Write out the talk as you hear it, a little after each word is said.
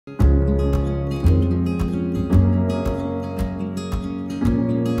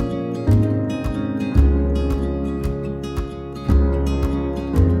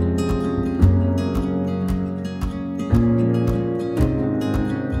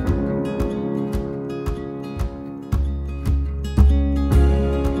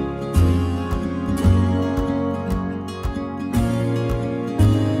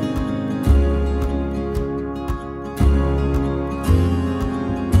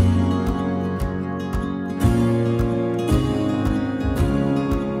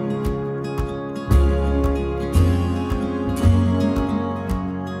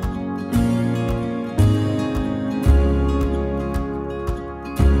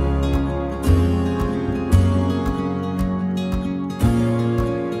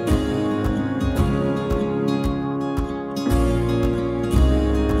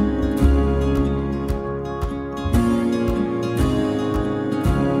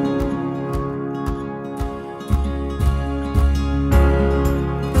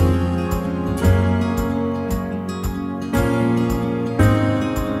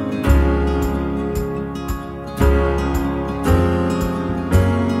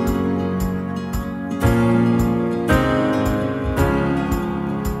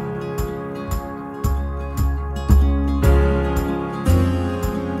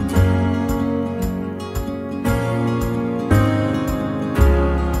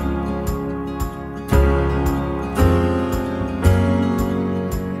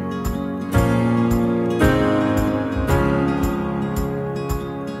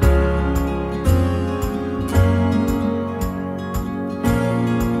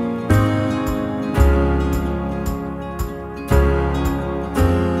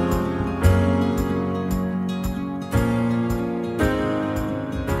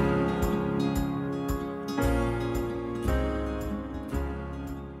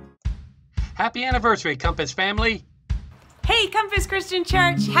Happy anniversary, Compass family. Hey, Compass Christian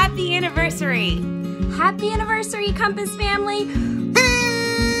Church, happy anniversary. Happy anniversary, Compass family.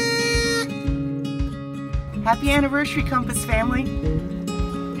 Happy anniversary, Compass family.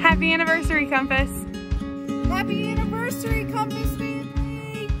 Happy anniversary, Compass. Happy anniversary, Compass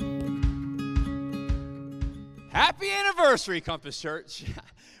family. Happy anniversary, Compass Church.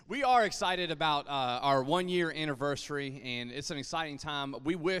 We are excited about our one-year anniversary, and it's an exciting time.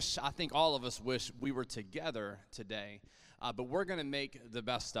 I think all of us wish we were together today, but we're going to make the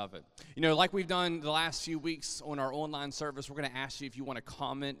best of it. You know, like we've done the last few weeks on our online service, we're going to ask you if you want to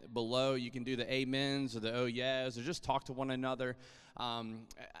comment below. You can do the amens or the oh yes, or just talk to one another.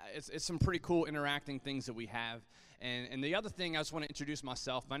 It's some pretty cool interacting things that we have. And the other thing, I just want to introduce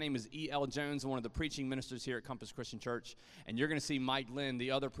myself. My name is E.L. Jones. I'm one of the preaching ministers here at Compass Christian Church. And you're going to see Mike Lynn, the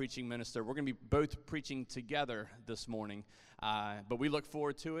other preaching minister. We're going to be both preaching together this morning. But we look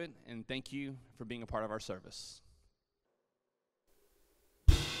forward to it, and thank you for being a part of our service.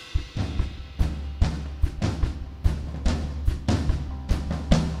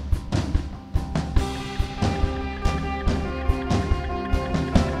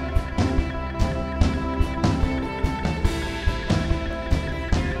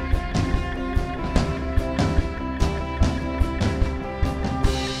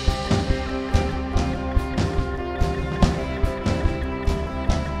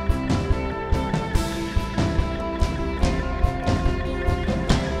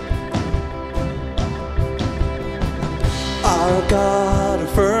 Our God, a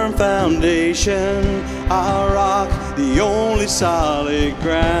firm foundation, our rock, the only solid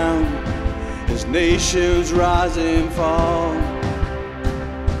ground. As nations rise and fall,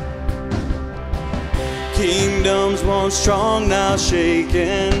 kingdoms once strong, now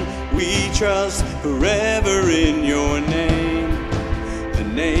shaken, we trust forever in your name, the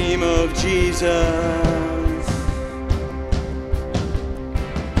name of Jesus.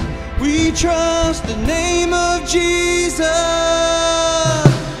 We trust the name of Jesus.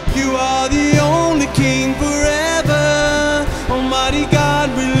 You are the only King forever. Almighty God,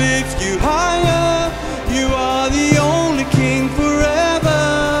 we lift you higher. You are the only King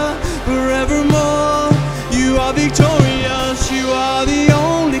forever, forevermore. You are victorious. You are the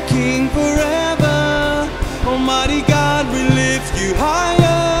only King forever. Almighty God, we lift you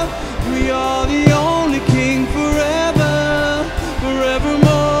higher. We are the only King forever, forevermore.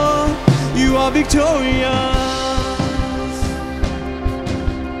 You are victorious.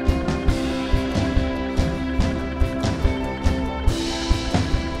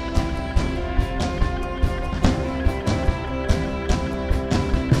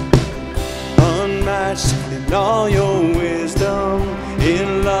 Unmatched in all your wisdom,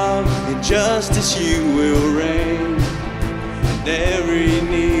 in love, in justice you will reign, and every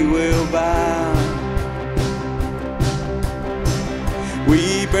knee will bow.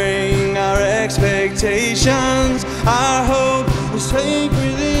 We bring our expectations, our hope is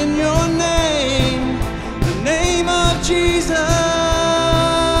sacred in your name, the name of Jesus.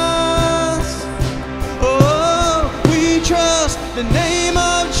 Oh, we trust the name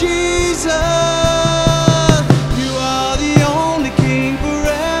of Jesus. You are the only King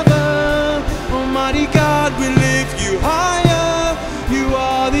forever. Almighty God, we lift you higher. You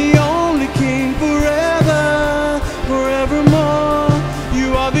are the only King forever, forevermore.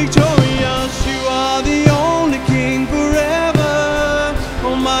 You are victorious, you are the only King forever.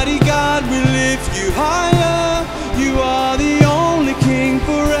 Almighty God, we lift you higher. You are the only King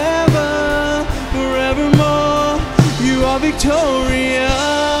forever, forevermore. You are victorious.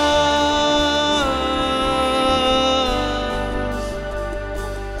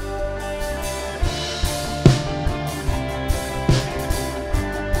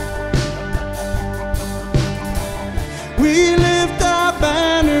 We lift our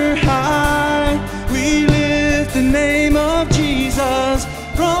banner high, we lift the name of Jesus.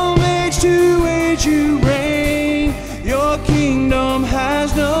 From age to age you reign, your kingdom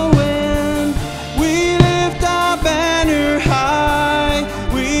has no end. We lift our banner high,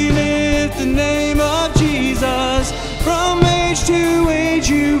 we lift the name of Jesus. From age to age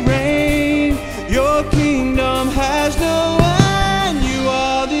you reign, your kingdom has no end. You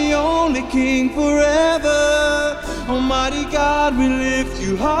are the only King forever. Almighty God, we lift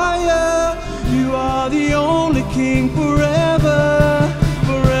you higher. You are the only King forever,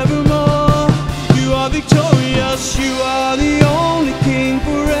 forevermore. You are victorious. You are the only King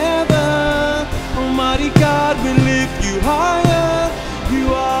forever. Almighty God, we lift you higher.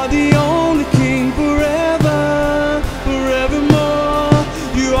 You are the only King forever, forevermore.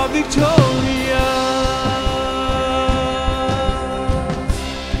 You are victorious.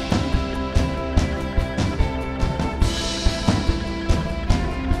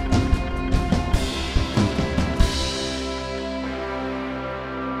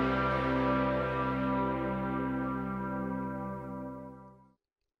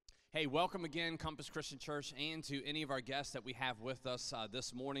 Hey, welcome again, Compass Christian Church, and to any of our guests that we have with us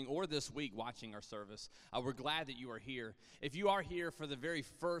this morning or this week watching our service. We're glad that you are here. If you are here for the very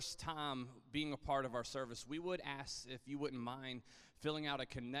first time being a part of our service, we would ask if you wouldn't mind filling out a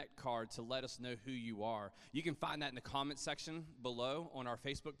Connect card to let us know who you are. You can find that in the comment section below on our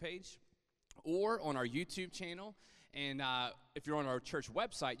Facebook page or on our YouTube channel. And if you're on our church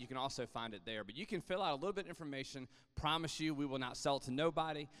website, you can also find it there. But you can fill out a little bit of information. Promise you we will not sell it to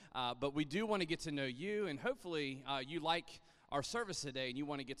nobody. But we do want to get to know you. And hopefully you like our service today and you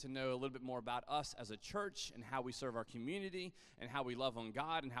want to get to know a little bit more about us as a church and how we serve our community and how we love on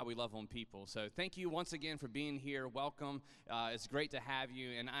God and how we love on people. So thank you once again for being here. Welcome. It's great to have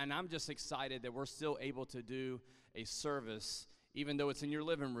you. And I'm just excited that we're still able to do a service, even though it's in your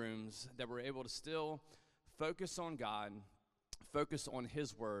living rooms, that we're able to still focus on God, focus on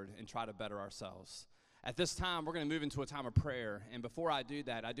His Word, and try to better ourselves. At this time, we're going to move into a time of prayer. And before I do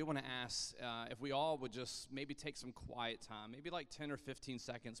that, I do want to ask if we all would just maybe take some quiet time, maybe like 10 or 15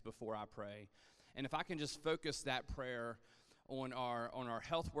 seconds before I pray. And if I can just focus that prayer on our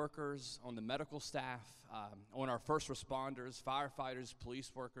health workers, on the medical staff, on our first responders, firefighters,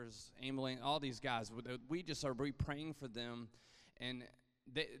 police workers, ambulance, all these guys. We just are praying for them. And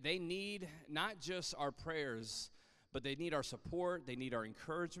they need not just our prayers, but they need our support, they need our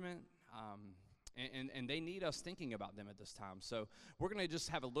encouragement, and they need us thinking about them at this time. So we're going to just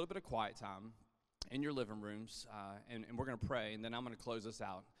have a little bit of quiet time in your living rooms, and we're going to pray, and then I'm going to close this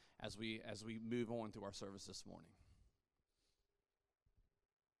out as we move on through our service this morning.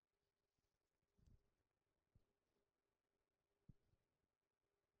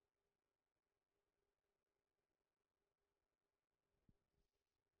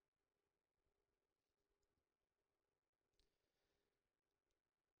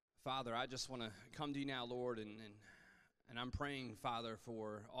 Father, I just want to come to you now, Lord, and I'm praying, Father,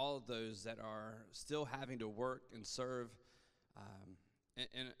 for all of those that are still having to work and serve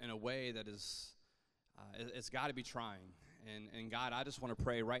in a way that is, it's got to be trying. And God, I just want to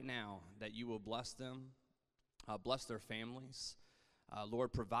pray right now that you will bless them, bless their families.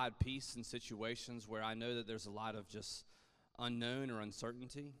 Lord, provide peace in situations where I know that there's a lot of just unknown or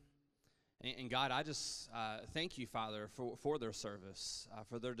uncertainty. And God, I just thank you, Father, for their service,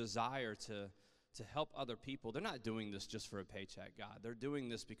 for their desire to help other people. They're not doing this just for a paycheck, God. They're doing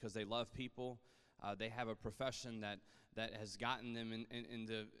this because they love people. They have a profession that has gotten them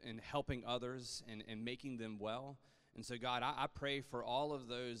in helping others and making them well. And so, God, I pray for all of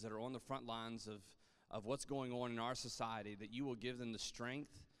those that are on the front lines of what's going on in our society, that you will give them the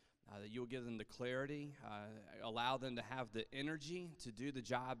strength, that you will give them the clarity, allow them to have the energy to do the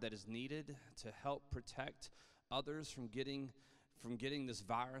job that is needed to help protect others from getting this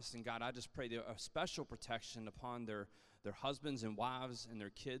virus. And God, I just pray a special protection upon their husbands and wives and their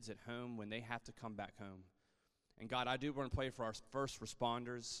kids at home when they have to come back home. And God, I do want to pray for our first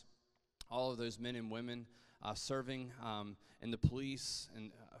responders, all of those men and women serving in the police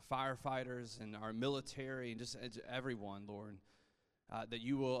and firefighters and our military and just everyone, Lord. That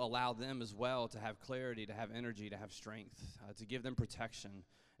you will allow them as well to have clarity, to have energy, to have strength, to give them protection,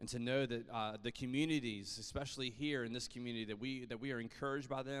 and to know that the communities, especially here in this community, that we are encouraged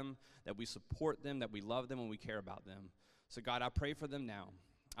by them, that we support them, that we love them, and we care about them. So God, I pray for them now.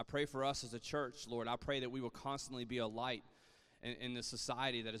 I pray for us as a church, Lord. I pray that we will constantly be a light in the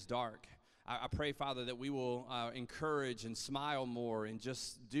society that is dark. I pray, Father, that we will encourage and smile more and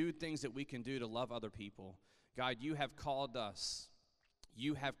just do things that we can do to love other people. God, you have called us.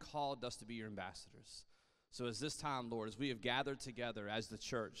 You have called us to be your ambassadors. So as this time, Lord, as we have gathered together as the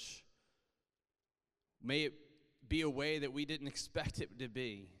church, may it be a way that we didn't expect it to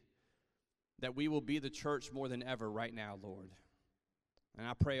be, that we will be the church more than ever right now, Lord. And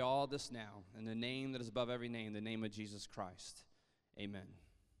I pray all this now in the name that is above every name, the name of Jesus Christ. Amen.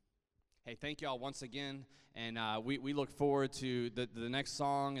 Hey, thank you all once again, and we look forward to the next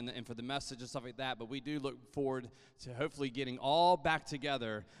song and for the message and stuff like that, but we do look forward to hopefully getting all back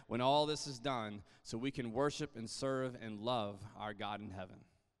together when all this is done so we can worship and serve and love our God in heaven.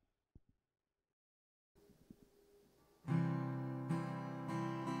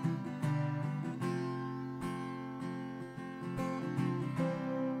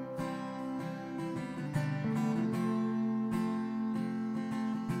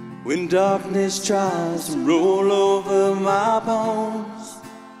 When darkness tries to roll over my bones,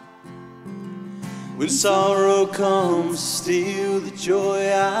 when sorrow comes to steal the joy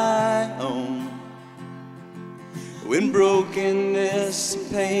I own, when brokenness and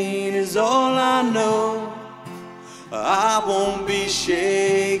pain is all I know, I won't be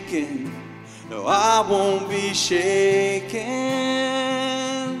shaken. No, I won't be shaken.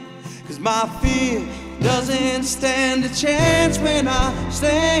 My fear doesn't stand a chance when I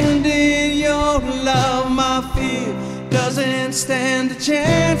stand in your love. My fear doesn't stand a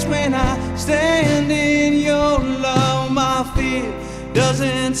chance when I stand in your love. My fear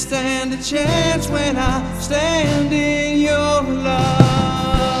doesn't stand a chance when I stand in your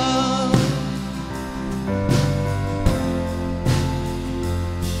love.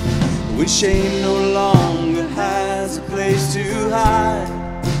 When shame no longer has a place to hide,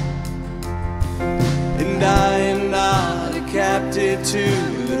 and I am not a captive to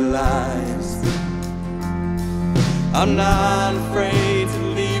the lies, I'm not afraid to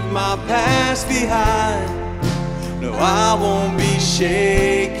leave my past behind. No, I won't be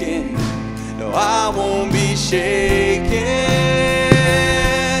shaken. No, I won't be shaken.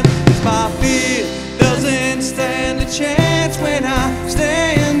 'Cause my fear doesn't stand a chance when I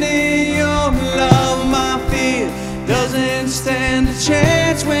stand in your love. My fear doesn't stand a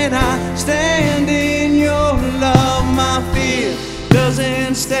chance when I stand in your love. My fear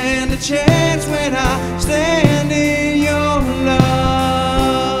doesn't stand a chance when I stand in your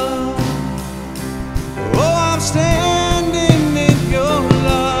love. Oh, I'm standing in your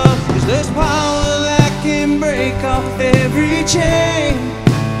love, 'cause there's power that can break off every chain.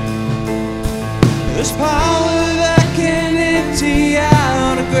 There's power that can empty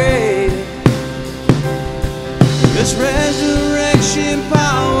out a grave. There's resurrection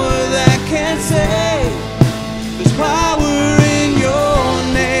power that can save. There's power in your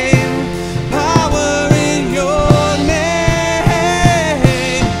name, power in your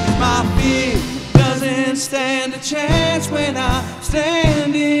name. My fear doesn't stand a chance when I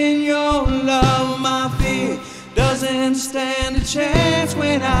stand in your love. My fear doesn't stand a chance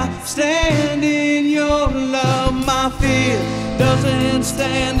when I stand in your love. My fear doesn't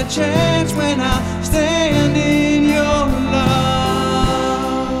stand a chance when I stand in your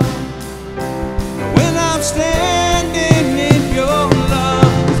love. When I'm standing in your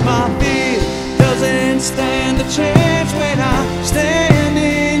love, 'cause my fear doesn't stand a chance when I stand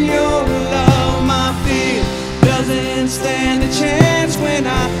in your love. My fear doesn't stand a chance when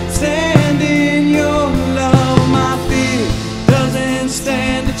I stand in your love. My fear doesn't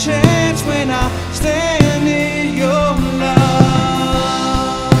stand a chance when I stand in your love.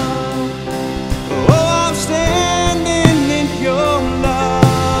 Oh, I'm standing in your love.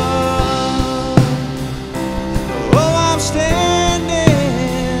 Oh, I'm standing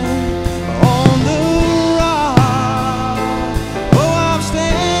on the rock. Oh, I'm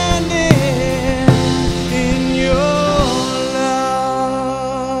standing in your love.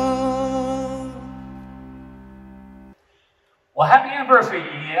 Well, happy anniversary,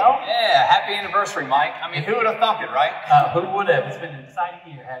 EL. Yeah, happy anniversary, Mike. I mean, who would have thunk it, right? Who would have? It's been an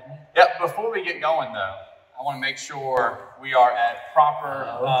exciting year, hasn't it? Yep, before we get going, though, I want to make sure we are at proper...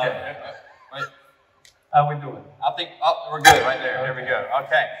 Okay. How we doing? I think, we're good right there. There we go.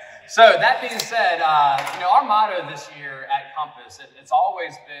 Okay. So that being said, our motto this year at Compass, it's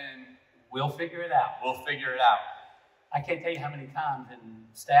always been, We'll figure it out. we'll figure it out. I can't tell you how many times in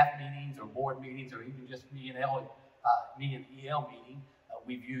staff meetings or board meetings or even just me and EL meeting,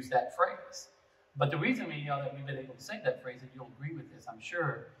 we've used that phrase. But the reason that we've been able to say that phrase, and you'll agree with this, I'm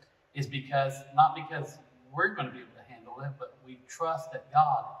sure, is not because we're going to be able to handle it, but we trust that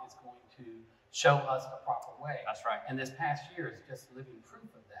God is going to show us a proper way. That's right. And this past year is just living proof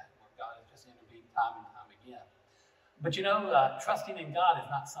of that, where God has just intervened time and time again. But trusting in God is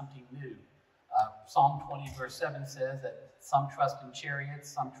not something new. Psalm 20 verse 7 says that some trust in chariots,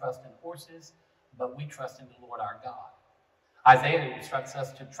 some trust in horses, but we trust in the Lord our God. Isaiah instructs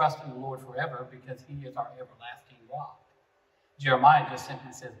us to trust in the Lord forever because he is our everlasting rock. Jeremiah just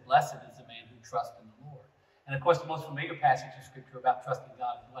simply says, blessed is the man who trusts in the Lord. And of course, the most familiar passage of Scripture about trusting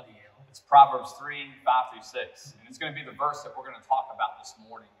God is what, EL? It's Proverbs 3:5-6. And it's going to be the verse that we're going to talk about this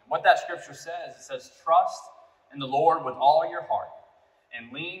morning. And what that scripture says, it says, trust in the Lord with all your heart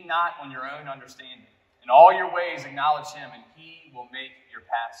and lean not on your own understanding. In all your ways acknowledge him, and he will make your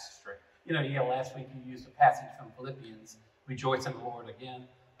paths straight. Last week you used a passage from Philippians, rejoice in the Lord again.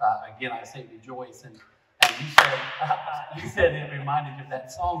 Again, I say rejoice. And you said it reminded you of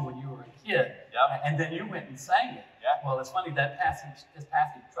that song when you were a kid. Yep. And then you went and sang it. Yeah. Well, it's funny, this passage,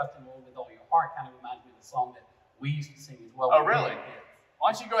 trust in the Lord with all your heart, kind of reminds me of the song that we used to sing as well. Oh, really?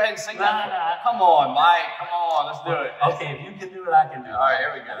 Why don't you go ahead and sing that? Come on, Mike. Come on, let's do it. Okay, if you can do it, I can do it. All right,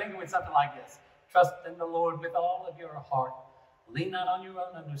 here we go. I think it went something like this. Trust in the Lord with all of your heart. Lean not on your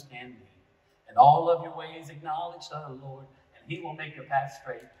own understanding. In all of your ways acknowledge the Lord, and he will make your path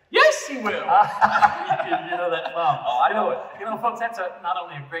straight. Yes, he will. You know that song. Oh, I know it. Folks, that's not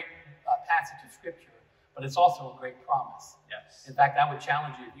only a great passage of Scripture, but it's also a great promise. Yes. In fact, I would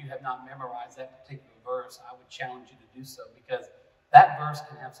challenge you, if you have not memorized that particular verse, I would challenge you to do so, because that verse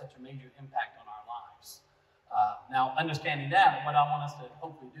can have such a major impact on our lives. Now, understanding that, what I want us to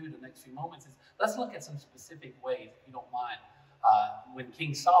hopefully do the next few moments is let's look at some specific ways, if you don't mind, when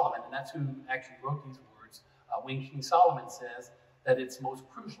King Solomon, and that's who actually wrote these words, when King Solomon says that it's most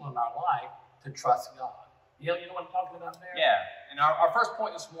crucial in our life to trust God. You know what I'm talking about there? Yeah, and our first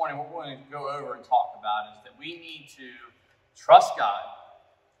point this morning, what we're going to go over and talk about is that we need to trust God.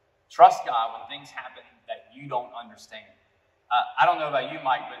 Trust God when things happen that you don't understand. I don't know about you,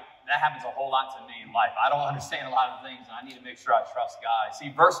 Mike, but that happens a whole lot to me in life. I don't understand a lot of things, and I need to make sure I trust God.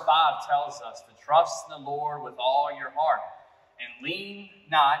 See, verse 5 tells us to trust in the Lord with all your heart and lean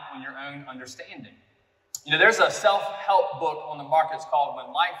not on your own understanding. You know, there's a self-help book on the market. It's called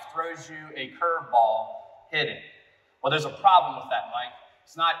When Life Throws You a Curveball, Hit It. Well, there's a problem with that, Mike.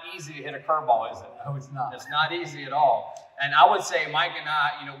 It's not easy to hit a curveball, is it? No, it's not. It's not easy at all. And I would say, Mike and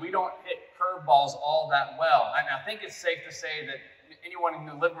I, we don't hit curveballs all that well. And I think it's safe to say that anyone in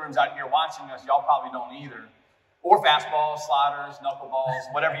the living rooms out here watching us, y'all probably don't either. Or fastballs, sliders,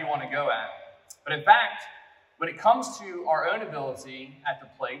 knuckleballs, whatever you want to go at. But in fact, when it comes to our own ability at the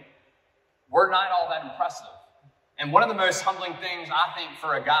plate, we're not all that impressive. And one of the most humbling things, I think,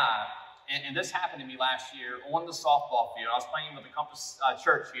 for a guy, and this happened to me last year on the softball field. I was playing with the Compass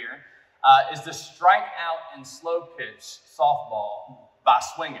Church here, is to strike out in slow pitch softball by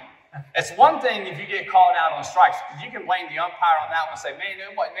swinging. It's one thing if you get called out on strikes, because you can blame the umpire on that one and say, man,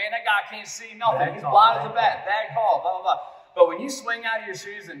 that guy can't see nothing. He's blind as a bat. Bad call, blah, blah, blah. But when you swing out of your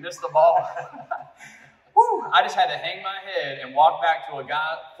shoes and miss the ball, whew, I just had to hang my head and walk back to a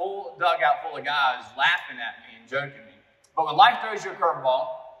full dugout full of guys laughing at me and joking me. But when life throws you a curveball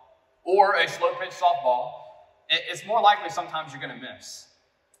or a slow pitch softball, it's more likely sometimes you're going to miss.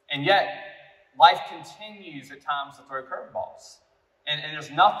 And yet, life continues at times to throw curveballs. And there's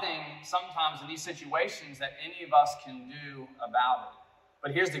nothing sometimes in these situations that any of us can do about it.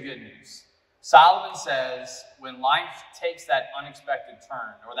 But here's the good news. Solomon says, when life takes that unexpected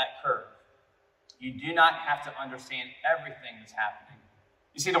turn or that curve, you do not have to understand everything that's happening.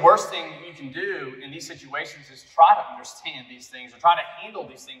 You see, the worst thing you can do in these situations is try to understand these things or try to handle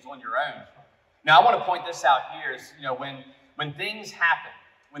these things on your own. Now, I want to point this out here is, when things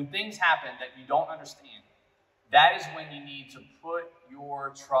happen that you don't understand, that is when you need to put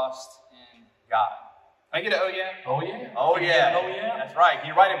your trust in God. Can I get an oh yeah? Oh yeah. Oh yeah. Oh yeah. That's right. Can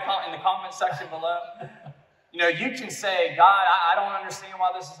you write it in the comment section below? You can say, God, I don't understand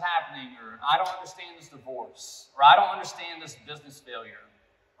why this is happening, or I don't understand this divorce, or I don't understand this business failure,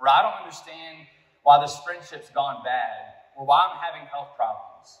 or I don't understand why this friendship's gone bad, or why I'm having health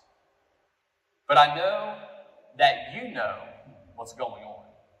problems. But I know that you know what's going on,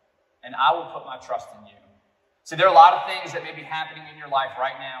 and I will put my trust in you. See, there are a lot of things that may be happening in your life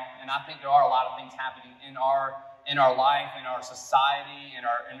right now, and I think there are a lot of things happening in our life, in our society, and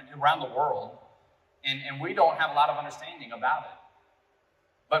around the world, and we don't have a lot of understanding about it.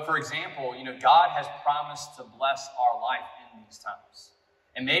 But for example, God has promised to bless our life in these times.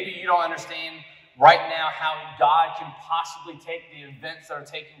 And maybe you don't understand right now how God can possibly take the events that are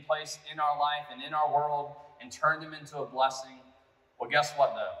taking place in our life and in our world and turn them into a blessing. Well, guess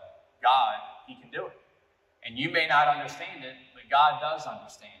what though? God, He can do it. And you may not understand it, but God does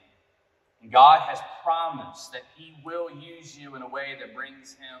understand. And God has promised that He will use you in a way that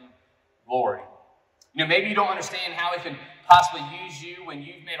brings Him glory. Maybe you don't understand how He can possibly use you when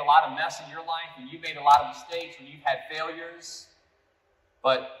you've made a lot of mess in your life and you've made a lot of mistakes, when you've had failures.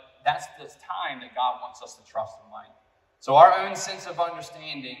 But that's the time that God wants us to trust Him, right? So our own sense of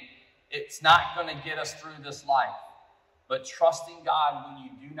understanding, it's not going to get us through this life. But trusting God when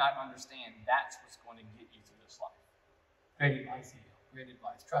you do not understand, that's what's going to get you through this life. Great advice, Neil. Great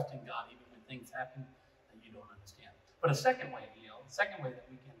advice. Trusting God even when things happen that you don't understand. But a second way, Neil, the second way that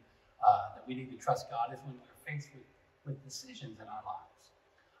we need to trust God is when we're faced with decisions in our lives.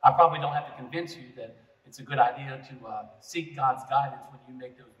 I probably don't have to convince you that it's a good idea to seek God's guidance when you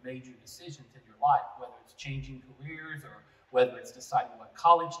make those major decisions in your life, whether it's changing careers or whether it's deciding what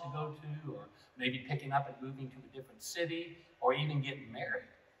college to go to, or maybe picking up and moving to a different city, or even getting married.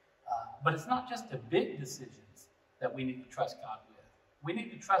 But it's not just the big decisions that we need to trust God with. We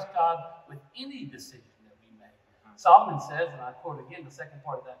need to trust God with any decision that we make. Solomon says, and I quote again the second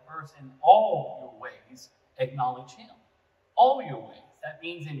part of that verse, in all your ways acknowledge Him. All your ways. That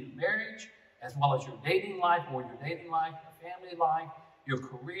means in your marriage, as well as your dating life, or your dating life, your family life, your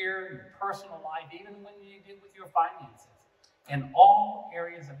career, your personal life, even when you deal with your finances. In all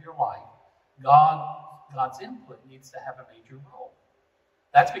areas of your life, God's input needs to have a major role.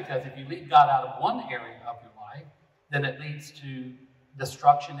 That's because if you leave God out of one area of your life, then it leads to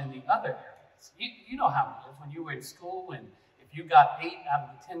destruction in the other areas. You know how it is when you were in school, and if you got 8 out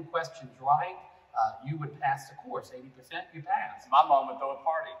of the 10 questions right, you would pass the course. 80% you pass. My mom would throw a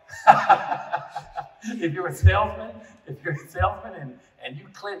party. If you're a salesman, and you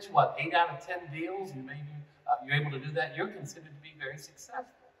clinch 8 out of 10 deals, you're able to do that, you're considered to be very successful.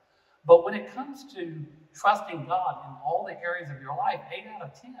 But when it comes to trusting God in all the areas of your life, 8 out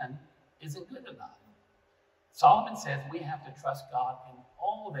of 10 isn't good enough. Solomon says we have to trust God in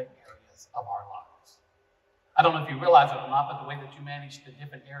all the areas of our lives. I don't know if you realize it or not, but the way that you manage the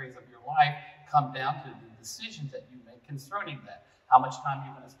different areas of your life come down to the decisions that you make concerning that. How much time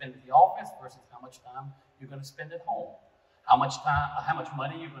you're going to spend at the office versus how much time you're going to spend at home. How much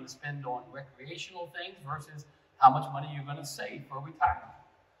money you're going to spend on recreational things versus how much money you're going to save for retirement.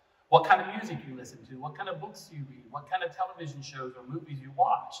 What kind of music you listen to, what kind of books you read, what kind of television shows or movies you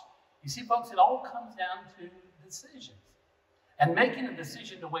watch. You see, folks, it all comes down to decisions. And making a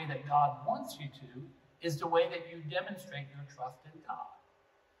decision the way that God wants you to is the way that you demonstrate your trust in God.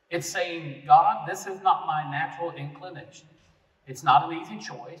 It's saying, God, this is not my natural inclination. It's not an easy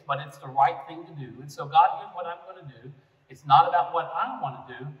choice, but it's the right thing to do. And so, God, here's what I'm going to do. It's not about what I want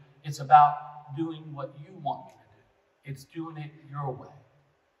to do. It's about doing what you want me to do. It's doing it your way.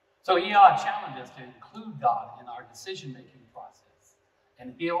 So I challenge us to include God in our decision-making process,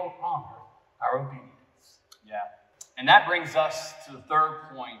 and He'll honor our obedience. Yeah. And that brings us to the third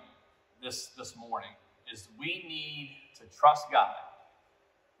point this morning, is we need to trust God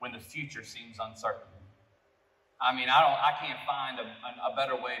when the future seems uncertain. I mean, I can't find a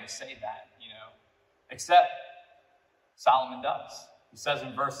better way to say that, except Solomon does. He says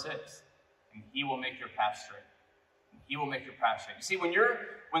in verse 6, and He will make your path straight. He will make your path straight. You see,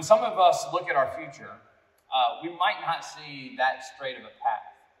 when some of us look at our future, we might not see that straight of a path.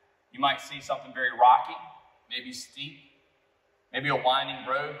 You might see something very rocky, maybe steep, maybe a winding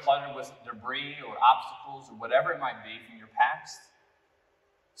road cluttered with debris or obstacles or whatever it might be from your past.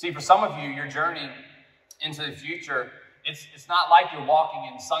 See, for some of you, your journey into the future, it's not like you're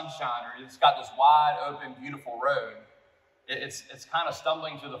walking in sunshine or it's got this wide open, beautiful road. It's kind of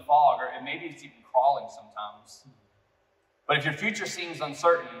stumbling through the fog, or maybe it's even crawling sometimes. But if your future seems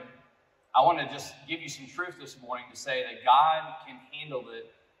uncertain, I want to just give you some truth this morning to say that God can handle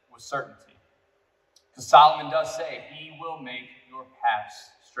it with certainty. Because Solomon does say, He will make your paths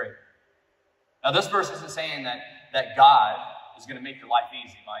straight. Now, this verse isn't saying that God is going to make your life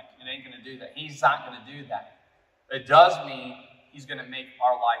easy, Mike. It ain't going to do that. He's not going to do that. It does mean He's going to make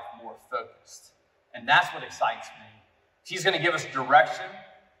our life more focused. And that's what excites me. He's going to give us direction.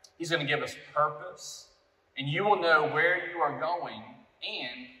 He's going to give us purpose. And you will know where you are going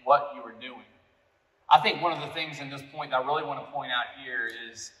and what you are doing. I think one of the things in this point that I really want to point out here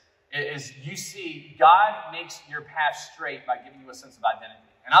is you see God makes your path straight by giving you a sense of identity.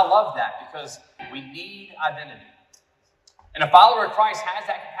 And I love that because we need identity. And a follower of Christ has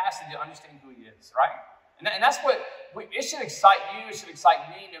that capacity to understand who He is, right? And that's what, it should excite you, it should excite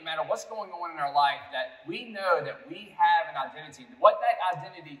me, no matter what's going on in our life, that we know that we have an identity. And what that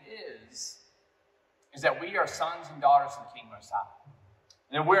identity is that we are sons and daughters of the King Most High.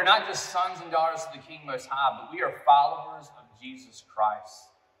 And we're not just sons and daughters of the King Most High, but we are followers of Jesus Christ.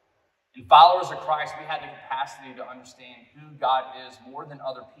 And followers of Christ, we have the capacity to understand who God is more than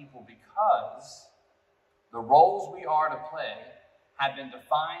other people because the roles we are to play have been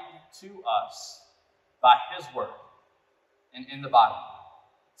defined to us by His Word and in the Bible.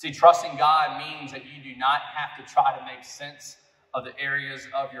 See, trusting God means that you do not have to try to make sense of the areas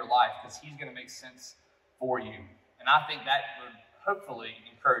of your life because He's going to make sense for you. And I think that would hopefully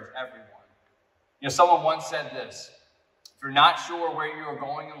encourage everyone. Someone once said this: if you're not sure where you are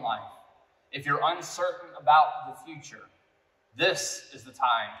going in life, if you're uncertain about the future, this is the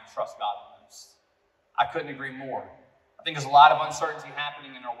time to trust God the most. I couldn't agree more. I think there's a lot of uncertainty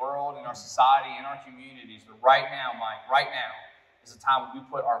happening in our world, in our society, in our communities. But right now, Mike, right now is the time when we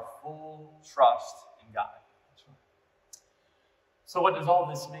put our full trust in God. That's right. So what does all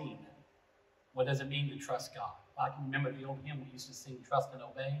this mean? What does it mean to trust God? I can remember the old hymn we used to sing, Trust and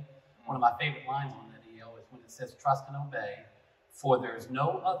Obey. One of my favorite lines on that EL is when it says, trust and obey, for there's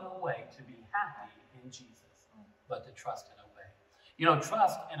no other way to be happy in Jesus but to trust and obey.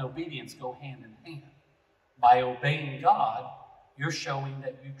 Trust and obedience go hand in hand. By obeying God, you're showing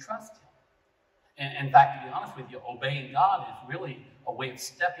that you trust Him. And in fact, to be honest with you, obeying God is really a way of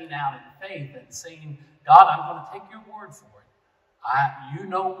stepping out in faith and saying, God, I'm going to take your word for it. You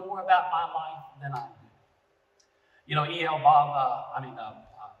know more about my life than I do.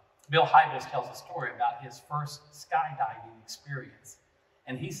 Bill Hybels tells a story about his first skydiving experience.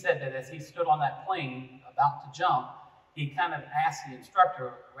 And he said that as he stood on that plane about to jump, he kind of asked the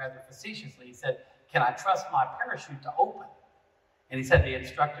instructor, rather facetiously, he said, "Can I trust my parachute to open?" And he said the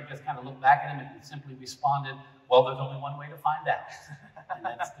instructor just kind of looked back at him and simply responded, "Well, there's only one way to find out," and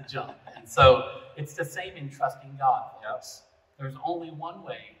that's to jump. And so it's the same in trusting God, folks. There's only one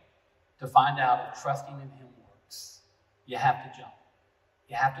way to find out if trusting in Him works. You have to jump.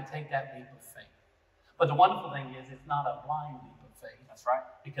 You have to take that leap of faith. But the wonderful thing is it's not a blind leap of faith. That's right.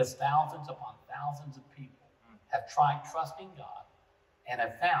 Because thousands upon thousands of people have tried trusting God and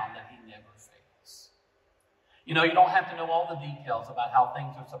have found that He never fails. You know, you don't have to know all the details about how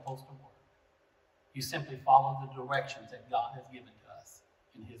things are supposed to work. You simply follow the directions that God has given to us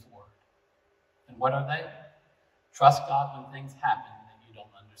in His Word. And what are they? Trust God when things happen that you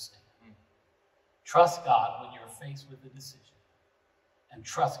don't understand. Trust God when you're faced with a decision. And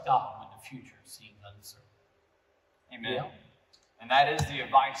trust God when the future seems uncertain. Amen. Yeah. And that is the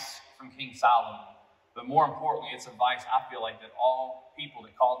advice from King Solomon. But more importantly, it's advice I feel like that all people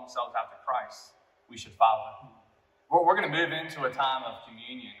that call themselves after Christ, we should follow. We're going to move into a time of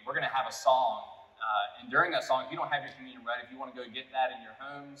communion. We're going to have a song. And during that song, if you don't have your communion ready, if you want to go get that in your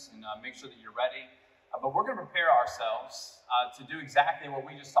homes and make sure that you're ready. But we're going to prepare ourselves to do exactly what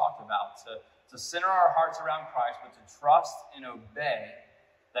we just talked about, to center our hearts around Christ, but to trust and obey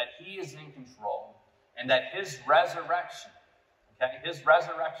that He is in control and that His resurrection, His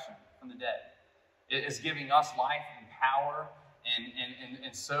resurrection from the dead is giving us life and power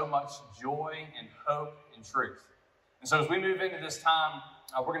and so much joy and hope and truth. And so as we move into this time,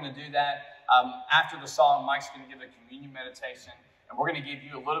 we're going to do that. After the song, Mike's going to give a communion meditation, and we're going to give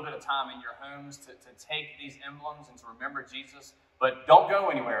you a little bit of time in your homes to take these emblems and to remember Jesus. But don't go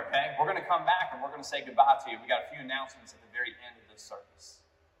anywhere, okay? We're going to come back and we're going to say goodbye to you. We got a few announcements at the very end of this service.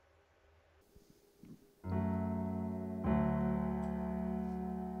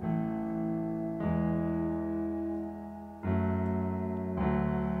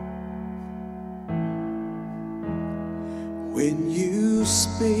 When you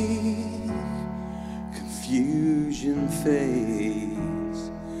speak, confusion fades.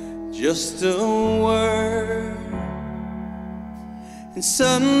 Just a word, and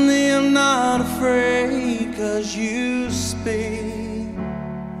suddenly I'm not afraid, 'cause you speak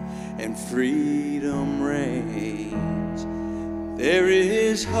and freedom reigns. There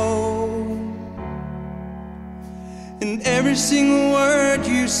is hope in every single word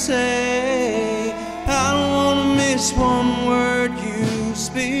you say. I don't want to miss one word you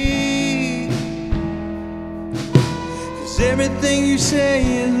speak, 'cause everything you say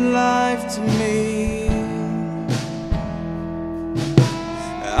is life to me.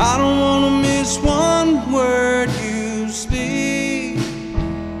 I don't want to miss one word you speak.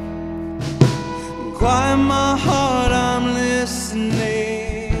 Quiet my heart, I'm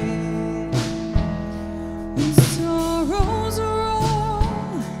listening. When sorrows roll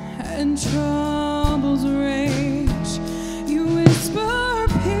and troubles rage, you whisper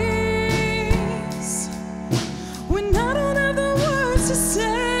peace. When I don't have the words to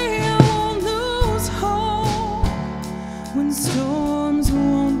say, I won't lose hope. When storms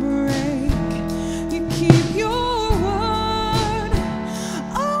won't break, you keep your word.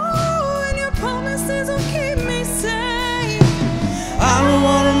 Oh, and your promises will keep me safe. I don't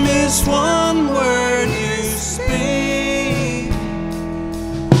want to miss one word you speak,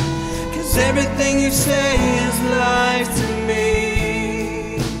 'cause everything you say is life to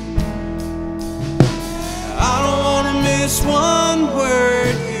me. I don't want to miss one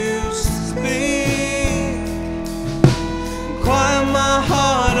word you speak. Quiet my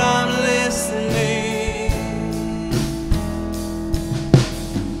heart, I'm listening.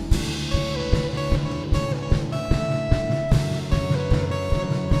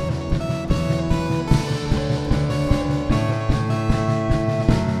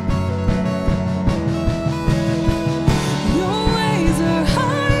 Your ways are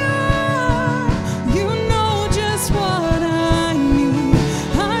higher. You know just what I need.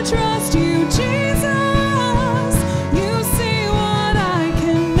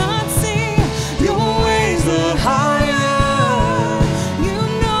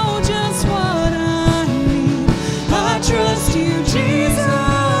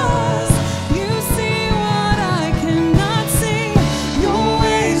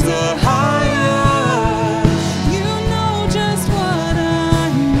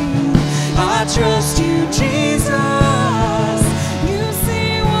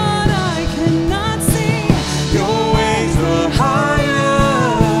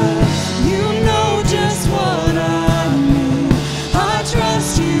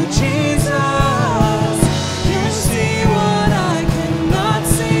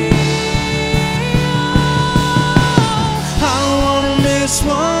 miss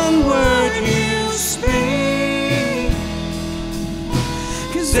one word you speak,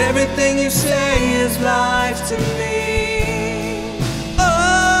 'cause everything you say is life to me.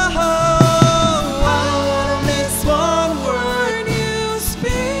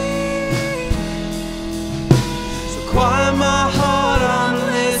 Quiet my heart, I'm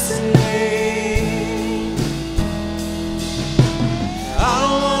listening. I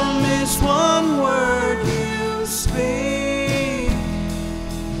don't want to miss one word you speak,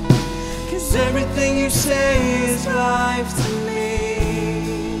 'cause everything you say is life to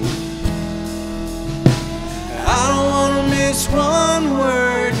me. I don't want to miss one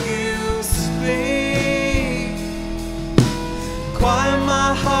word you speak. Quiet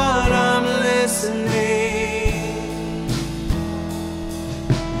my heart, I'm listening.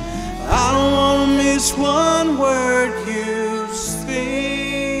 I don't want to miss one word you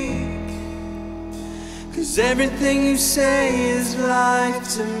speak, 'cause everything you say is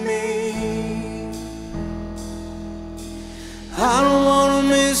life to me. I don't want to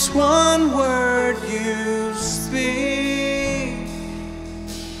miss one word you speak,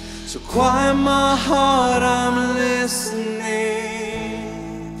 so quiet my heart, I'm listening.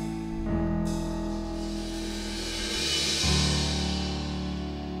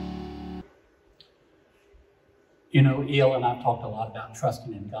 You know, El and I've talked a lot about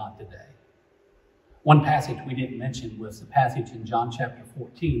trusting in God today. One passage we didn't mention was the passage in John chapter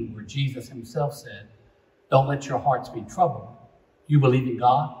 14 where Jesus himself said, "Don't let your hearts be troubled. You believe in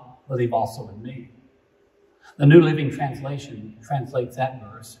God, believe also in me." The New Living Translation translates that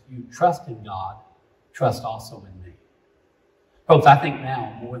verse, "You trust in God, trust also in me." Folks, I think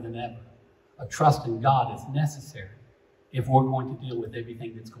now more than ever, a trust in God is necessary if we're going to deal with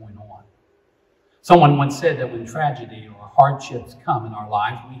everything that's going on. Someone once said that when tragedy or hardships come in our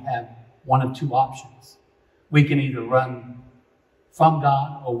lives, we have one of two options. We can either run from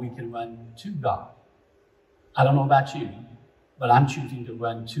God or we can run to God. I don't know about you, but I'm choosing to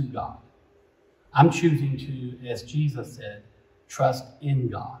run to God. I'm choosing to, as Jesus said, trust in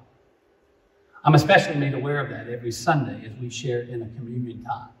God. I'm especially made aware of that every Sunday as we share in a communion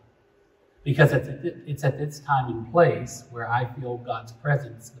time, because it's at this time and place where I feel God's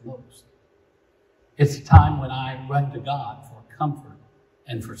presence the most. It's a time when I run to God for comfort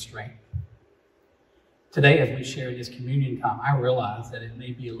and for strength. Today, as we share this communion time, I realize that it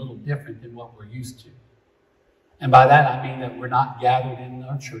may be a little different than what we're used to. And by that, I mean that we're not gathered in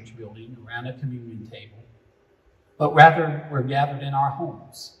our church building around a communion table, but rather we're gathered in our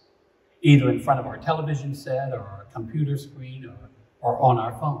homes, either in front of our television set or our computer screen or on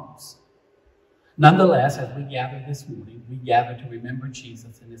our phones. Nonetheless, as we gather this morning, we gather to remember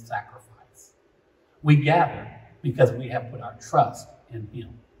Jesus and his sacrifice. We gather because we have put our trust in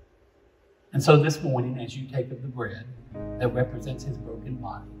him. And so this morning, as you take of the bread that represents his broken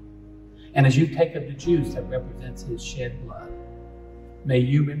body, and as you take of the juice that represents his shed blood, may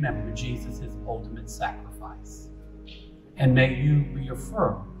you remember Jesus' ultimate sacrifice. And may you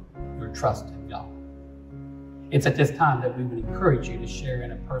reaffirm your trust in God. It's at this time that we would encourage you to share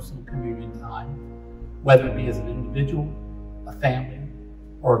in a personal communion time, whether it be as an individual, a family,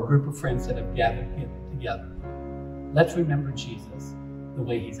 or a group of friends that have gathered together. Let's remember Jesus the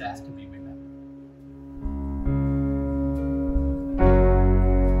way he's asked to be remembered.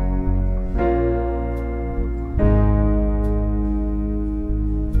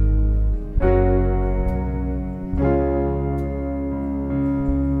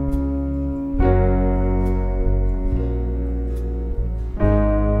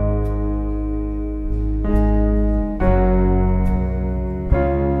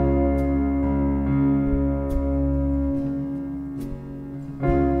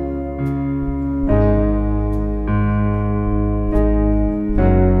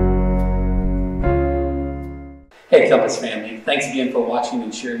 Hey, Compass family, thanks again for watching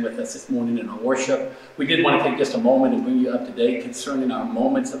and sharing with us this morning in our worship. We did want to take just a moment and bring you up to date concerning our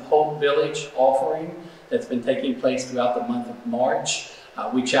Moments of Hope Village offering that's been taking place throughout the month of March.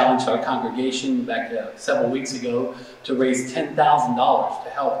 We challenged our congregation back several weeks ago to raise $10,000 to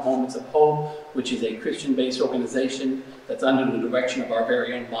help Moments of Hope, which is a Christian-based organization that's under the direction of our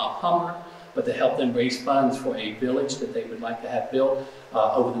very own Bob Hummer, but to help them raise funds for a village that they would like to have built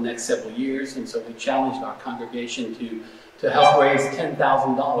over the next several years. And so we challenged our congregation to help raise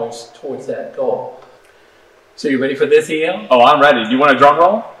 $10,000 towards that goal. So you ready for this, EL? Oh, I'm ready. Do you want a drum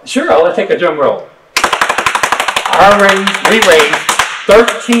roll? Sure, I'll take a drum roll. We raised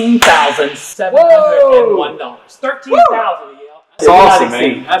 $13,701. $13,000, EL. That's awesome,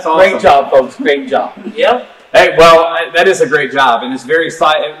 man. That's awesome. Great job, folks. Great job. EL? Hey, well, that is a great job, and it's very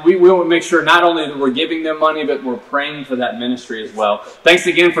exciting. We will make sure not only that we're giving them money, but we're praying for that ministry as well. Thanks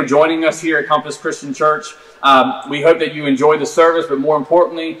again for joining us here at Compass Christian Church. We hope that you enjoy the service, but more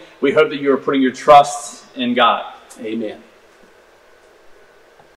importantly, we hope that you are putting your trust in God. Amen.